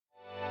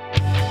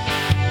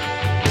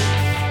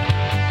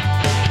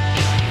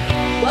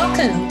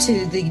Welcome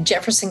to the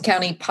Jefferson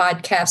County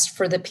Podcast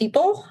for the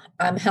People.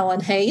 I'm Helen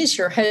Hayes,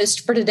 your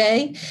host for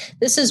today.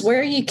 This is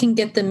where you can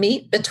get the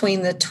meat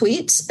between the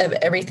tweets of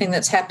everything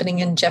that's happening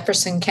in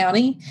Jefferson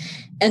County.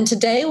 And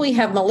today we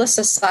have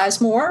Melissa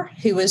Sizemore,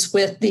 who is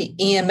with the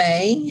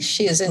EMA.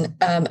 She is an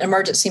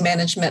emergency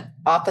management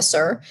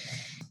officer.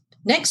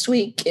 Next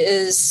week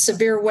is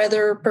Severe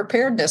Weather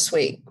Preparedness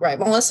Week, right,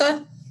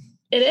 Melissa?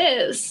 It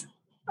is.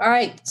 All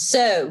right.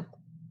 So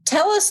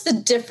tell us the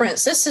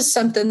difference. This is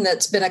something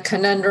that's been a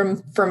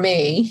conundrum for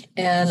me,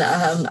 and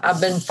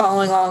I've been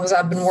following along as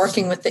I've been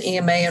working with the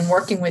EMA and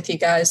working with you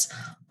guys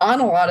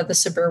on a lot of the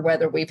severe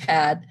weather we've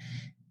had.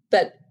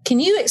 But can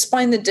you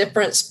explain the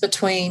difference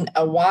between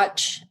a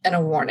watch and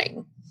a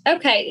warning?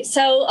 Okay,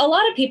 so a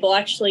lot of people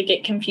actually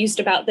get confused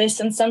about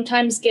this and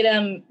sometimes get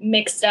them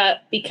mixed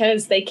up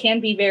because they can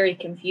be very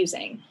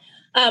confusing.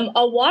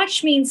 A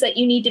watch means that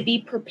you need to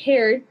be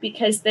prepared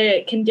because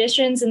the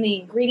conditions and the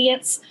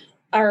ingredients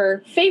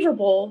are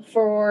favorable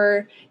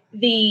for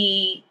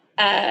the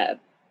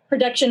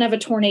production of a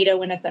tornado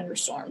and a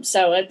thunderstorm.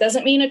 So it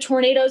doesn't mean a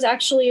tornado is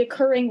actually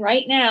occurring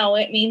right now.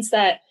 It means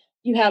that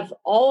you have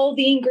all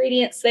the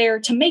ingredients there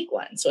to make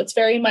one. So it's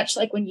very much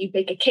like when you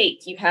bake a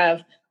cake. You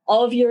have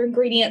all of your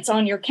ingredients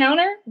on your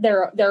counter.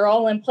 They're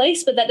all in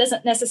place, but that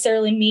doesn't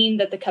necessarily mean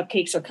that the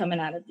cupcakes are coming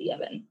out of the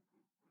oven.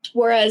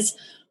 Whereas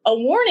a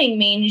warning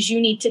means you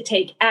need to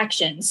take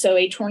action. So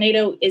a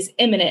tornado is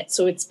imminent.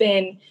 So it's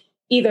been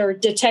either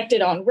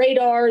detected on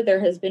radar,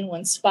 there has been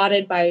one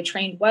spotted by a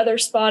trained weather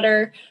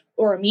spotter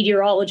or a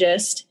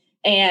meteorologist,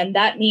 and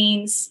that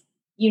means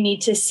you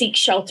need to seek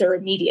shelter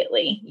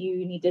immediately.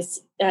 You need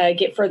to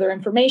get further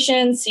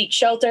information, seek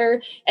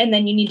shelter, and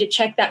then you need to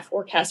check that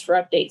forecast for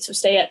updates. So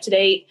stay up to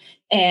date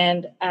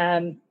and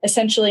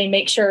essentially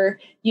make sure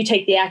you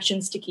take the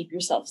actions to keep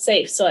yourself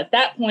safe. So at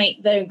that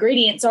point, the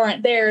ingredients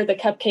aren't there. The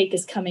cupcake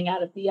is coming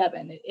out of the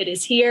oven. It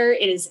is here.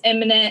 It is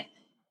imminent,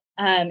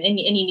 and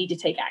you need to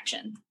take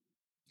action.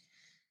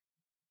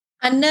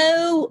 I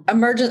know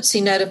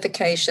emergency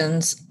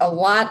notifications, a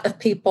lot of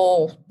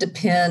people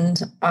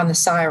depend on the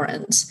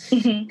sirens.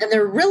 Mm-hmm. And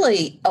there are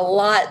really a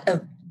lot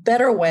of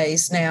better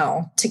ways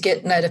now to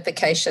get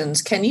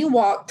notifications. Can you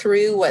walk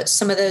through what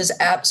some of those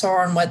apps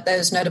are and what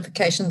those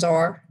notifications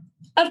are?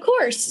 Of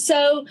course.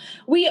 So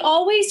we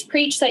always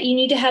preach that you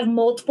need to have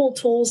multiple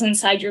tools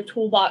inside your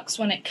toolbox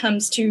when it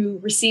comes to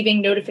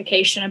receiving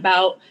notification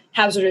about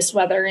hazardous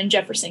weather in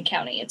Jefferson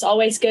County. It's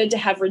always good to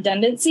have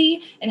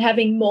redundancy and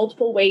having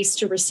multiple ways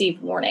to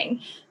receive warning.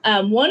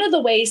 One of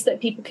the ways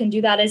that people can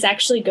do that is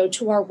actually go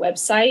to our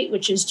website,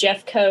 which is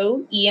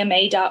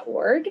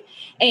jeffcoema.org,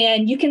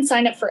 and you can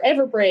sign up for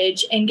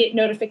Everbridge and get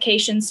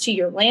notifications to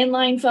your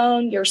landline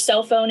phone, your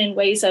cell phone in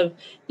ways of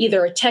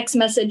either a text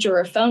message or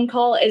a phone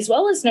call, as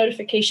well as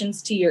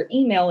notifications to your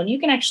email. And you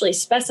can actually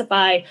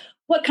specify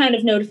what kind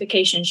of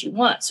notifications you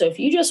want. So if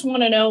you just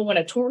want to know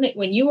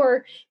when you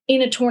are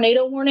in a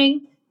tornado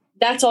warning,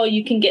 that's all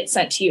you can get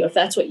sent to you if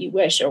that's what you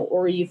wish.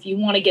 Or if you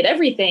want to get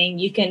everything,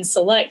 you can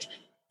select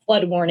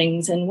flood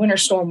warnings and winter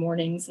storm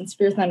warnings and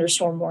severe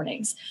thunderstorm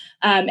warnings.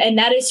 And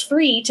that is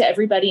free to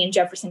everybody in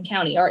Jefferson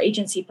County. Our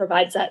agency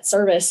provides that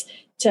service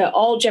to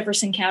all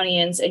Jefferson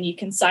Countyans, and you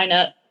can sign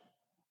up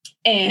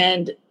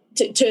and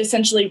to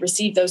essentially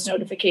receive those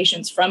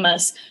notifications from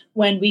us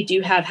when we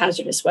do have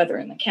hazardous weather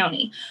in the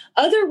county.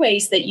 Other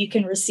ways that you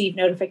can receive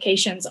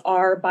notifications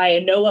are by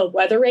a NOAA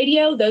weather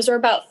radio. Those are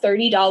about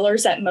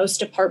 $30 at most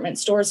department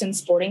stores and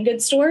sporting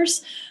goods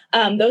stores.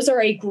 Those are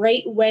a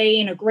great way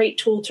and a great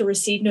tool to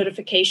receive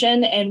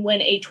notification. And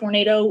when a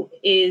tornado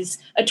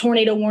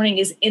warning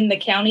is in the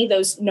county,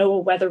 those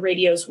NOAA weather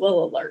radios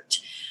will alert.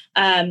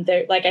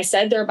 Like I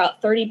said, they're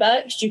about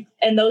 $30,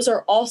 and those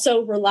are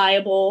also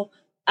reliable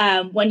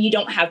when you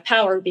don't have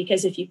power,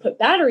 because if you put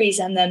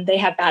batteries in them, they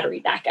have battery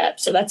backup.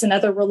 So that's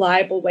another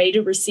reliable way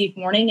to receive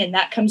warning, and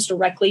that comes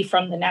directly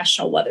from the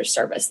National Weather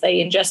Service.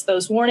 They ingest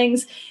those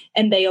warnings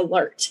and they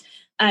alert.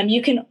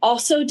 You can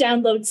also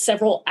download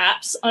several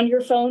apps on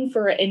your phone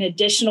for an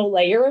additional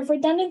layer of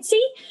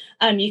redundancy.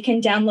 You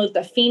can download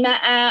the FEMA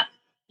app.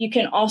 You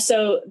can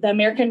also, the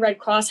American Red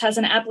Cross has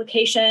an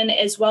application,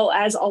 as well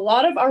as a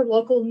lot of our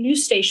local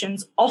news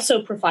stations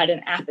also provide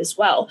an app as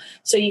well.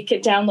 So you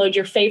could download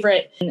your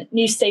favorite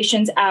news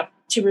stations app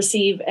to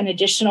receive an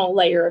additional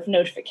layer of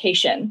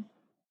notification.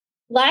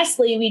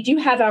 Lastly, we do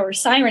have our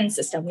siren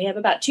system. We have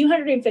about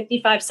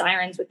 255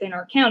 sirens within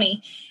our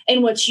county.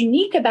 And what's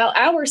unique about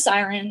our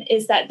siren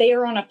is that they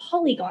are on a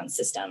polygon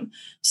system.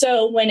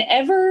 So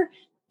whenever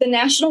the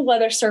National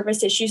Weather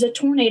Service issues a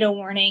tornado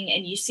warning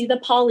and you see the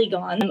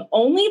polygon,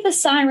 only the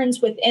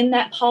sirens within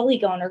that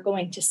polygon are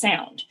going to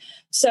sound.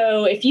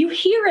 So if you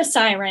hear a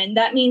siren,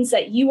 that means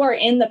that you are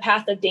in the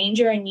path of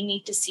danger and you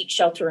need to seek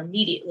shelter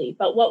immediately.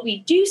 But what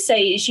we do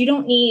say is you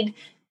don't need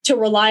to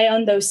rely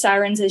on those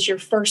sirens as your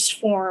first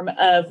form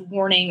of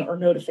warning or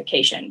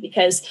notification,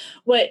 because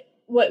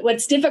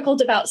what's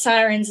difficult about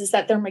sirens is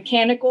that they're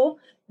mechanical.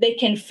 They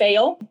can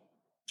fail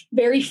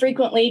very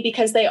frequently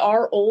because they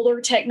are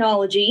older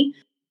technology.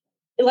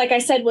 like I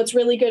said, what's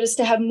really good is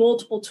to have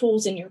multiple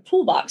tools in your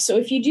toolbox. So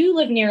if you do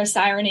live near a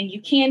siren and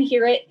you can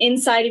hear it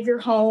inside of your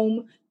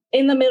home,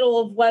 in the middle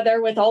of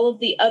weather with all of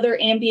the other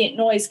ambient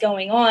noise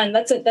going on,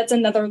 that's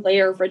another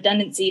layer of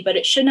redundancy, but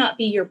it should not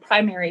be your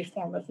primary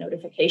form of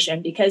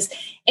notification, because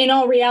in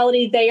all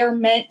reality, they are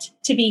meant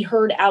to be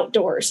heard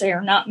outdoors. They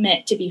are not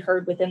meant to be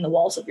heard within the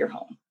walls of your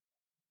home.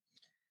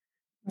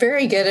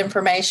 Very good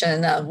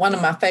information. One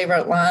of my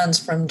favorite lines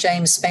from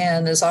James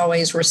Spann is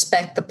always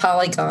respect the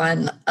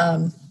polygon.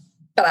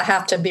 But I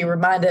have to be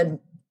reminded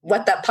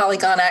what that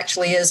polygon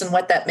actually is and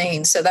what that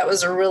means. So that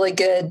was a really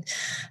good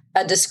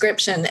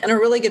description, and a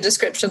really good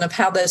description of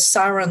how those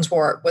sirens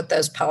work with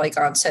those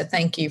polygons. So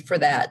thank you for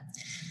that.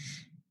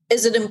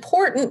 Is it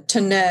important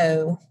to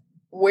know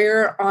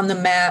where on the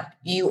map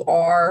you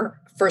are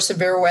for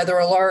severe weather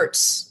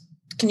alerts?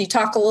 Can you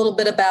talk a little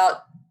bit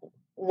about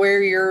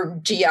where your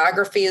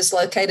geography is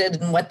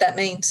located and what that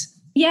means?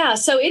 Yeah,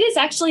 so it is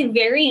actually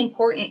very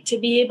important to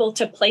be able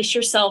to place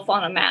yourself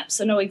on a map.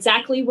 So know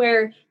exactly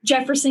where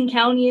Jefferson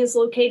County is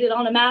located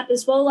on a map,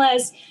 as well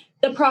as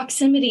the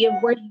proximity of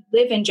where you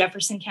live in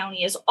Jefferson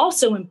County is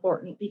also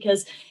important,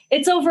 because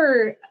it's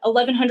over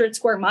 1,100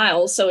 square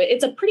miles. So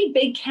it's a pretty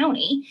big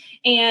county.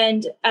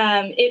 And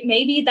it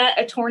may be that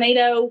a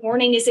tornado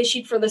warning is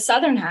issued for the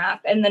southern half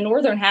and the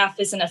northern half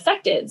isn't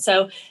affected.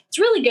 So it's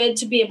really good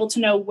to be able to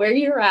know where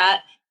you're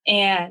at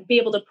and be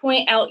able to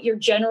point out your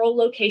general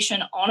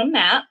location on a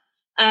map.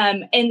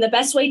 And the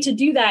best way to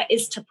do that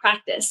is to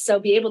practice. So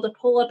be able to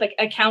pull up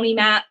a county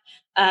map,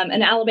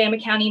 an Alabama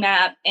county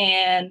map,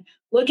 and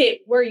look at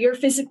where you're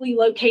physically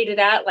located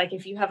at. Like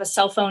if you have a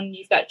cell phone,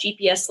 you've got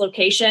GPS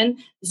location,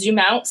 zoom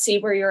out, see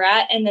where you're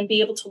at, and then be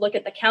able to look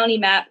at the county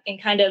map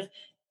and kind of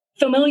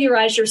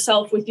familiarize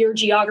yourself with your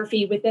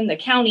geography within the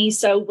county.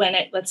 So when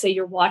let's say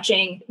you're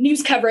watching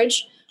news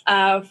coverage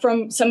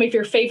from some of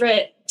your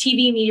favorite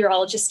TV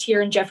meteorologists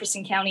here in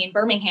Jefferson County and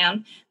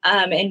Birmingham,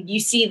 and you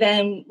see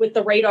them with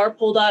the radar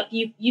pulled up,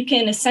 you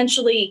can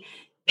essentially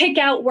pick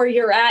out where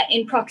you're at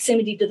in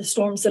proximity to the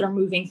storms that are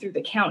moving through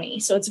the county.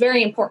 So it's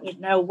very important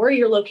to know where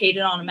you're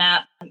located on a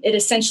map. It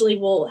essentially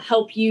will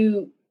help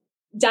you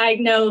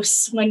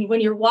diagnose when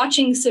you're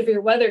watching severe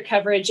weather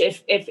coverage,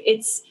 if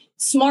it's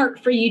smart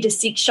for you to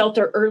seek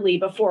shelter early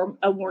before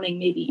a warning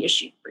may be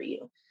issued for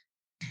you.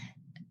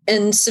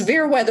 In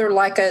severe weather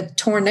like a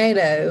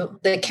tornado,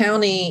 the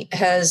county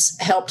has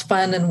helped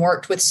fund and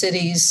worked with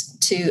cities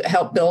to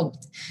help build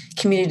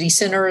community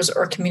centers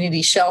or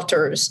community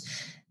shelters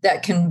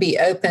that can be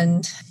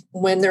opened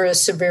when there is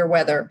severe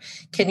weather.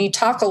 Can you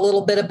talk a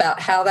little bit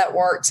about how that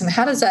works, and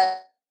how does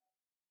that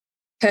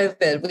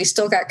COVID? We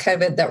still got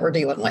COVID that we're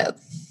dealing with.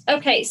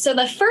 Okay, so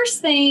the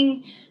first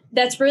thing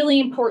that's really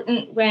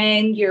important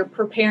when you're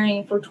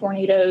preparing for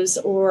tornadoes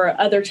or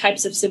other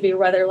types of severe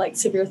weather like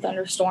severe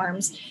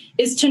thunderstorms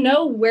is to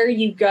know where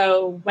you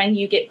go when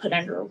you get put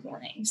under a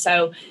warning.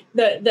 So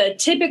the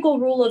typical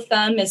rule of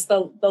thumb is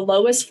the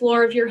lowest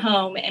floor of your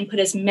home, and put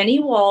as many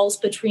walls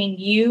between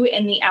you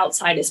and the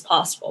outside as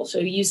possible. So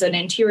use an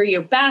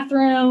interior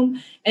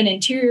bathroom, an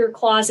interior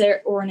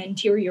closet, or an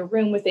interior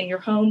room within your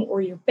home or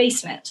your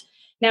basement.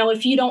 Now,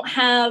 if you don't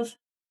have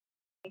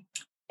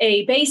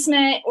a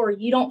basement, or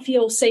you don't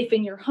feel safe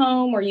in your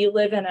home, or you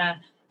live in a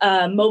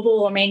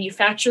mobile or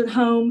manufactured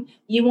home,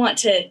 you want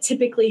to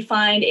typically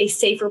find a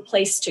safer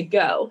place to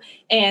go.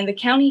 And the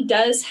county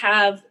does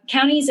have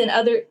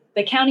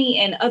the county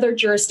and other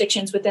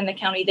jurisdictions within the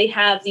county, they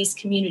have these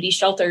community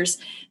shelters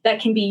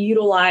that can be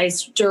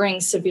utilized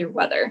during severe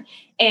weather.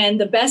 And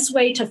the best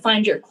way to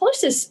find your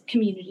closest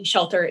community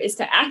shelter is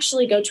to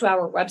actually go to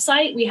our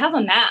website. We have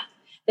a map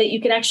that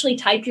you can actually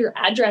type your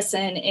address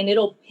in, and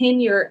it'll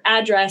pin your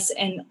address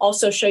and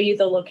also show you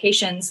the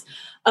locations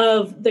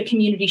of the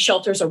community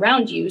shelters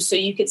around you. So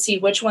you could see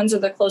which ones are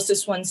the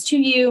closest ones to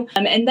you.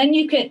 And then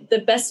you can,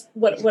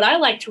 what I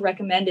like to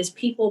recommend is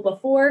people,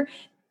 before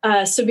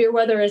severe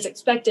weather is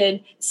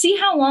expected, see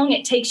how long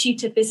it takes you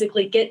to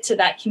physically get to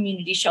that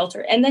community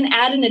shelter, and then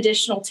add an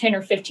additional 10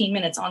 or 15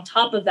 minutes on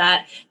top of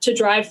that to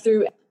drive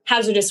through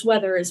hazardous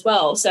weather as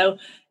well. So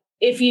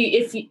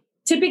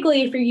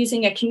typically, if you're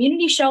using a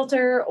community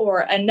shelter or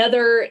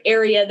another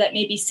area that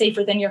may be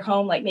safer than your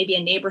home, like maybe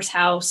a neighbor's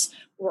house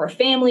or a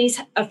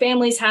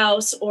family's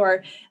house,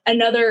 or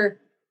another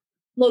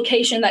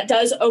location that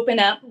does open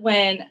up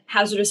when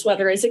hazardous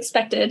weather is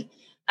expected,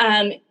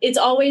 it's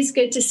always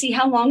good to see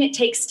how long it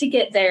takes to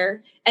get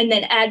there and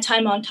then add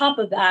time on top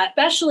of that.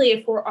 Especially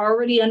if we're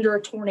already under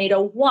a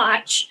tornado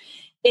watch,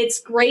 it's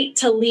great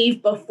to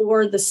leave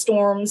before the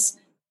storms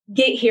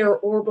get here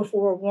or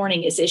before a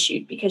warning is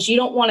issued, because you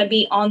don't want to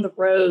be on the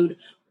road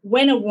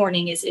when a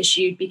warning is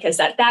issued, because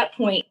at that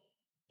point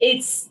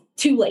it's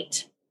too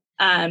late.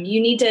 You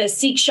need to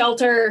seek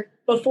shelter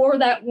before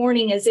that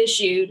warning is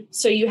issued,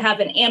 so you have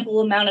an ample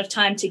amount of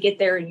time to get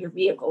there in your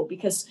vehicle,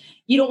 because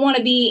you don't want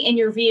to be in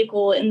your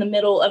vehicle in the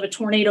middle of a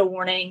tornado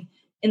warning,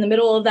 in the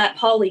middle of that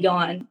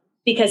polygon,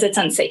 because it's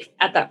unsafe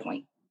at that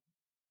point.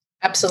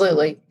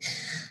 Absolutely.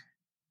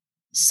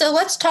 So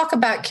let's talk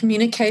about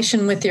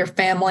communication with your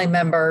family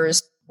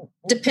members.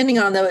 depending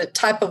on the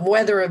type of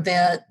weather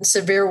event,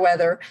 severe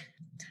weather,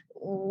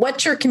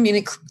 what's your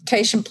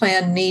communication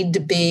plan need to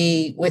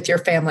be with your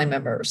family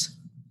members?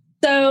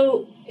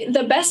 So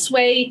the best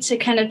way to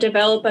kind of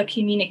develop a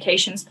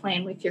communications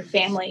plan with your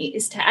family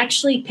is to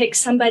actually pick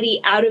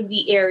somebody out of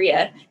the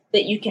area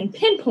that you can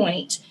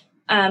pinpoint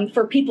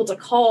for people to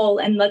call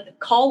and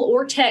call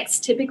or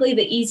text. Typically,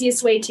 the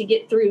easiest way to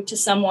get through to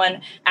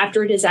someone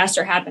after a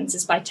disaster happens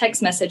is by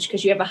text message,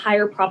 because you have a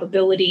higher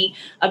probability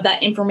of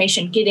that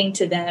information getting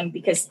to them,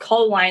 because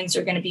call lines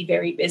are going to be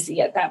very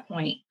busy at that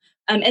point.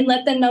 And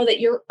let them know that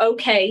you're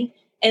okay,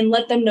 and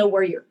let them know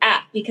where you're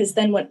at, because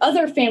then when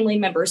other family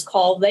members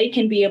call, they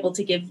can be able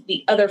to give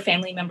the other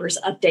family members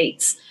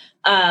updates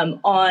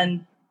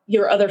on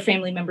your other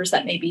family members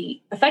that may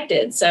be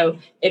affected. So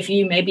if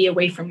you may be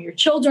away from your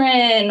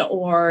children,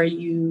 or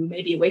you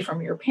may be away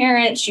from your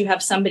parents, you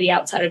have somebody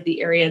outside of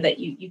the area that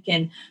you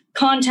can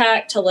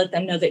contact to let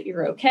them know that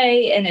you're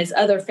okay. And as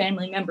other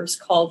family members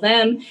call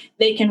them,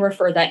 they can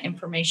refer that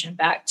information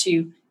back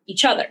to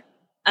each other.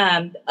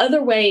 The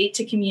other way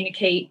to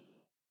communicate,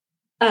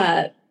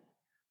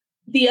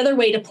 the other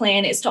way to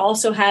plan is to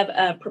also have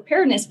a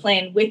preparedness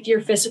plan with your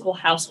physical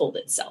household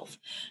itself.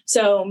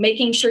 So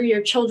making sure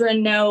your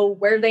children know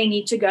where they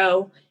need to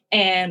go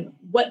and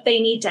what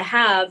they need to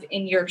have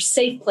in your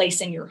safe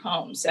place in your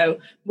home. So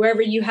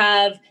wherever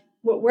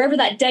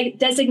that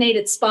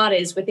designated spot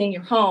is within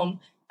your home,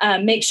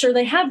 make sure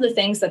they have the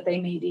things that they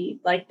may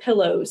need, like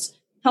pillows,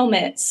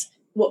 helmets,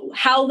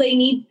 when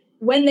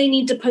they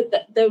need to put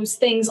those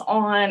things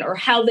on, or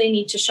how they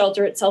need to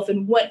shelter itself,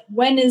 and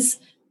when is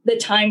the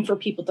time for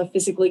people to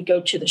physically go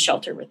to the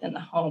shelter within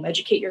the home.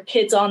 Educate your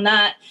kids on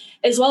that,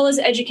 as well as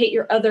educate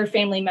your other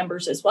family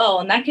members as well.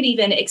 And that could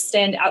even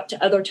extend out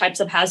to other types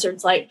of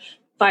hazards like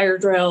fire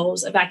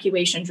drills,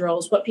 evacuation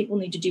drills, what people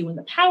need to do when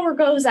the power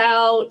goes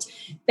out,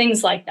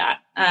 things like that.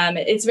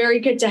 It's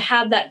very good to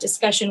have that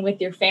discussion with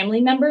your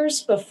family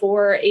members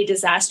before a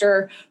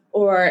disaster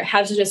or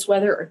hazardous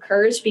weather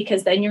occurs,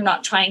 because then you're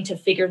not trying to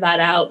figure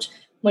that out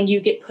when you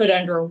get put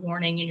under a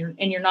warning,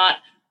 and you're not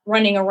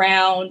running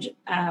around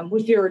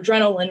with your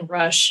adrenaline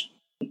rush.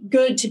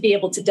 Good to be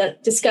able to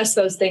discuss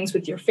those things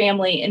with your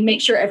family and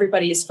make sure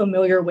everybody is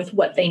familiar with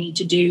what they need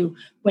to do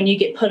when you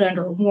get put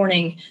under a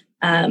warning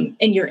and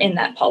you're in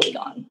that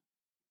polygon.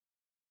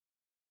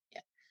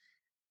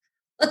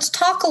 Let's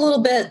talk a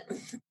little bit.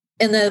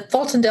 In the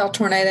Fultondale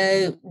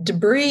tornado,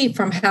 debris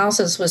from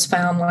houses was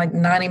found like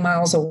 90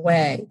 miles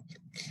away.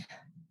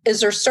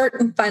 Is there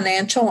certain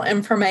financial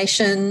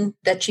information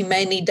that you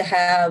may need to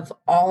have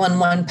all in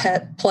one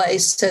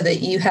place so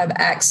that you have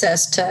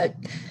access to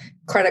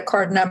credit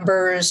card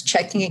numbers,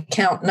 checking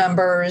account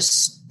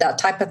numbers, that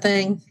type of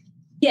thing?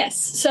 Yes.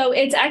 So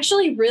it's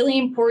actually really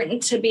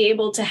important to be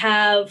able to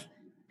have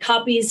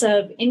copies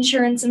of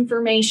insurance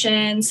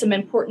information, some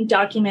important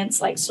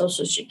documents like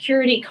Social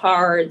Security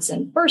cards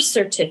and birth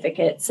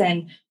certificates,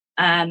 and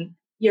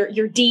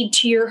your deed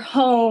to your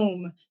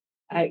home,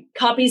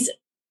 copies,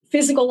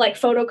 physical like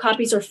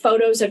photocopies or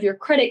photos of your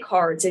credit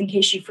cards in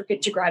case you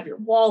forget to grab your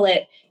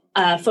wallet,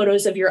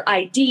 photos of your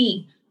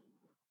ID.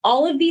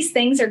 All of these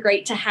things are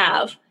great to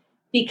have,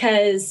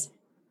 because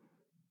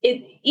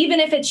even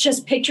if it's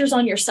just pictures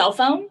on your cell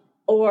phone,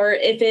 or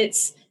if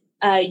it's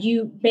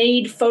you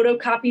made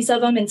photocopies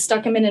of them and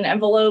stuck them in an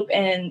envelope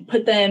and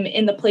put them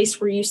in the place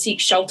where you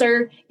seek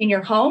shelter in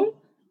your home,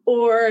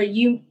 or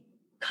you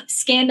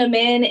scanned them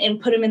in and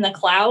put them in the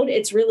cloud,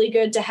 it's really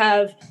good to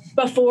have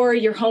before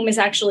your home is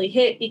actually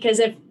hit, because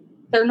if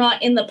they're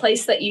not in the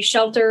place that you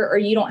shelter, or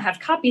you don't have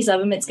copies of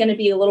them, it's going to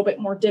be a little bit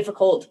more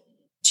difficult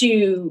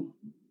to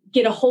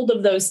get a hold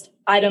of those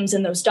items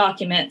and those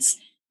documents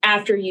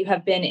after you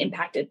have been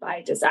impacted by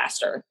a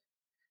disaster.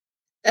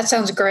 That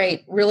sounds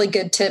great. Really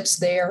good tips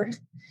there.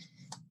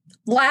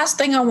 Last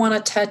thing I want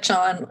to touch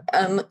on,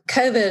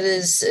 COVID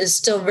is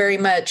still very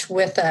much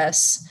with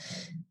us.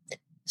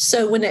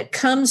 So when it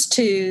comes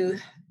to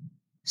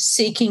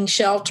seeking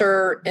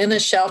shelter in a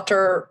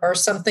shelter or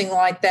something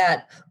like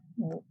that,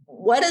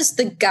 what is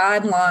the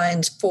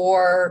guidelines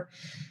for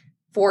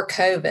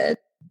COVID?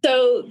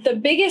 So the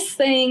biggest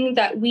thing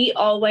that we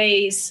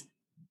always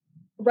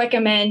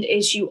recommend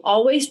is you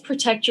always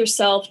protect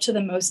yourself to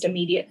the most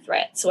immediate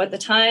threat. So at the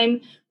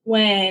time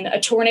when a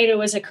tornado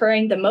is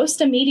occurring, the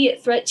most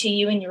immediate threat to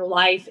you in your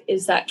life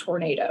is that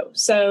tornado.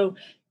 So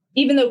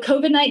even though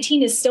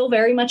COVID-19 is still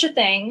very much a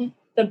thing,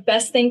 the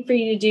best thing for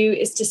you to do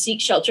is to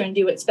seek shelter and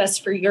do what's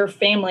best for your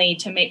family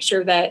to make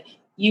sure that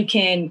you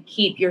can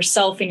keep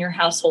yourself and your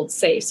household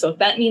safe. So if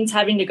that means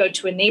having to go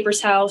to a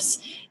neighbor's house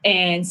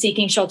and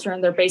seeking shelter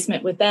in their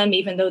basement with them,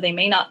 even though they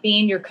may not be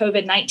in your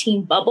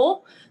COVID-19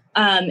 bubble,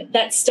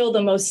 that's still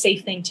the most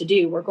safe thing to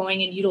do. We're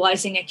going and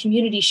utilizing a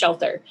community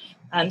shelter.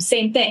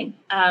 Same thing.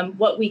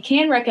 What we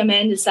can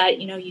recommend is that,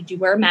 you do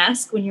wear a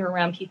mask when you're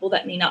around people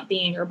that may not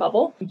be in your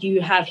bubble.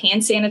 You have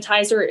hand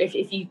sanitizer.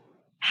 If you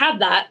have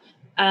that,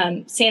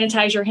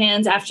 sanitize your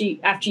hands after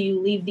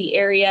you leave the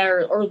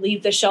area or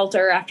leave the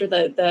shelter after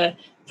the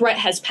threat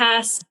has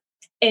passed,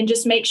 and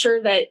just make sure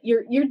that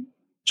you're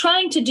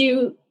trying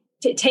to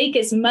take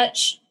as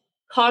much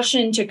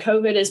caution to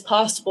COVID as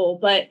possible.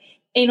 But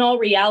in all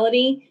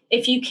reality,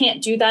 if you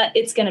can't do that,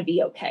 it's going to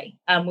be okay.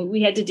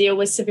 We had to deal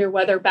with severe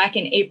weather back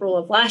in April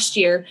of last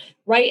year,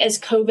 right as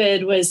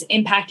COVID was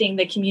impacting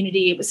the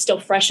community. It was still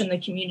fresh in the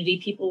community.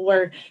 People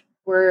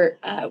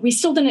we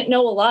still didn't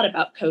know a lot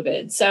about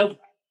COVID. So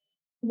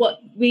what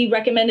we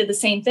recommended the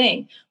same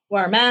thing: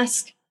 wear a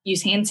mask,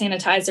 use hand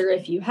sanitizer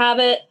if you have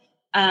it.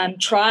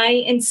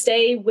 Try and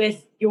stay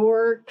with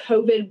your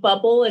COVID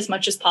bubble as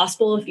much as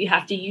possible if you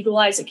have to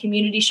utilize a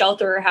community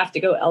shelter or have to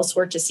go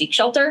elsewhere to seek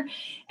shelter.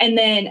 And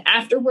then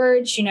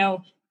afterwards,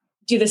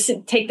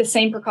 take the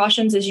same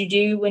precautions as you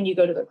do when you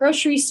go to the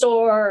grocery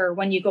store or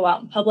when you go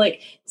out in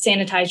public.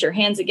 Sanitize your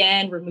hands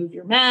again, remove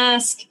your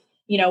mask,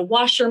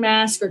 wash your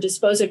mask or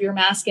dispose of your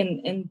mask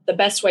in the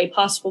best way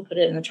possible, put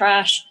it in the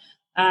trash,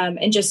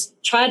 and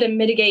just try to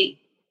mitigate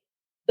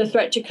the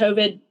threat to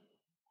COVID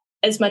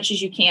as much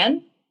as you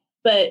can,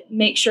 but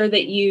make sure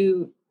that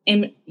you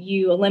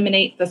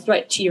eliminate the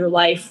threat to your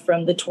life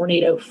from the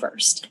tornado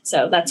first.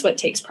 So that's what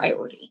takes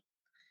priority.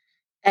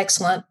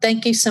 Excellent.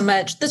 Thank you so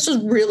much. This was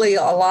really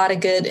a lot of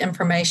good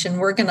information.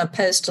 We're going to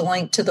post a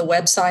link to the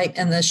website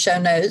in the show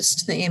notes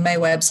to the EMA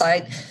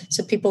website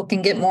so people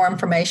can get more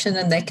information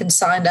and they can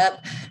sign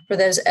up for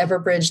those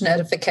Everbridge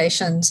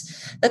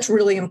notifications. That's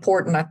really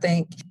important, I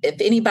think. If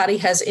anybody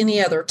has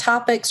any other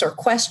topics or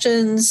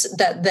questions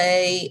that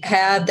they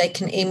have, they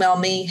can email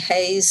me,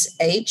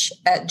 hayes@jccal.org.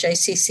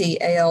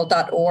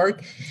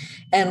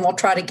 And we'll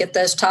try to get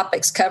those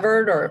topics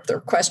covered, or if there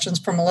are questions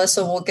for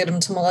Melissa, we'll get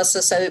them to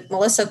Melissa. So,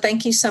 Melissa,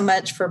 thank you so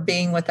much for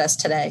being with us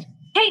today.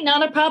 Hey,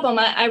 not a problem.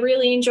 I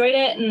really enjoyed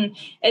it. And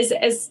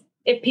as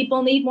if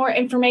people need more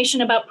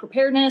information about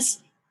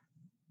preparedness,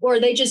 or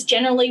they just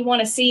generally want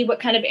to see what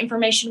kind of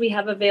information we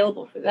have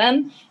available for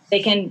them, they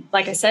can,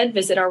 like I said,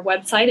 visit our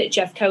website at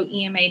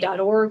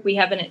jeffcoema.org. We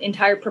have an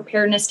entire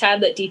preparedness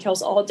tab that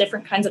details all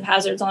different kinds of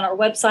hazards on our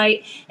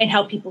website and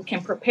how people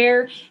can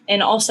prepare,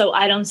 and also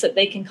items that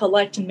they can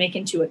collect and make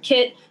into a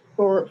kit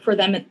for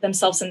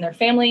themselves and their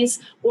families.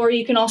 Or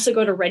you can also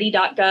go to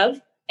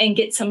ready.gov and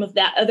get some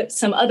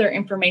other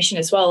information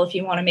as well if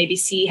you want to maybe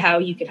see how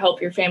you could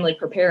help your family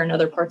prepare in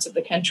other parts of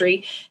the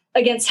country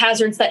against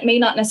hazards that may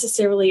not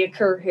necessarily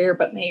occur here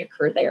but may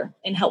occur there,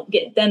 and help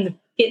get them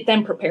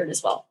prepared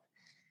as well.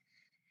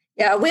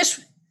 Yeah, I wish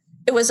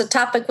it was a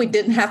topic we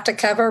didn't have to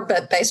cover,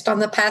 but based on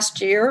the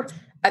past year,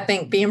 I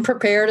think being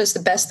prepared is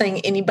the best thing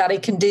anybody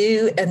can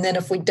do. And then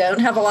if we don't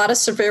have a lot of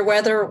severe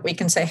weather, we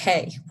can say,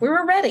 hey, we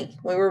were ready.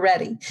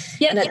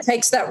 Yep, and it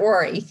takes that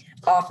worry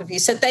off of you.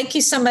 So thank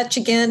you so much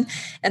again.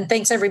 And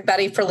thanks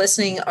everybody for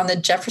listening on the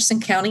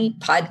Jefferson County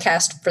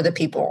Podcast for the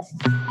People.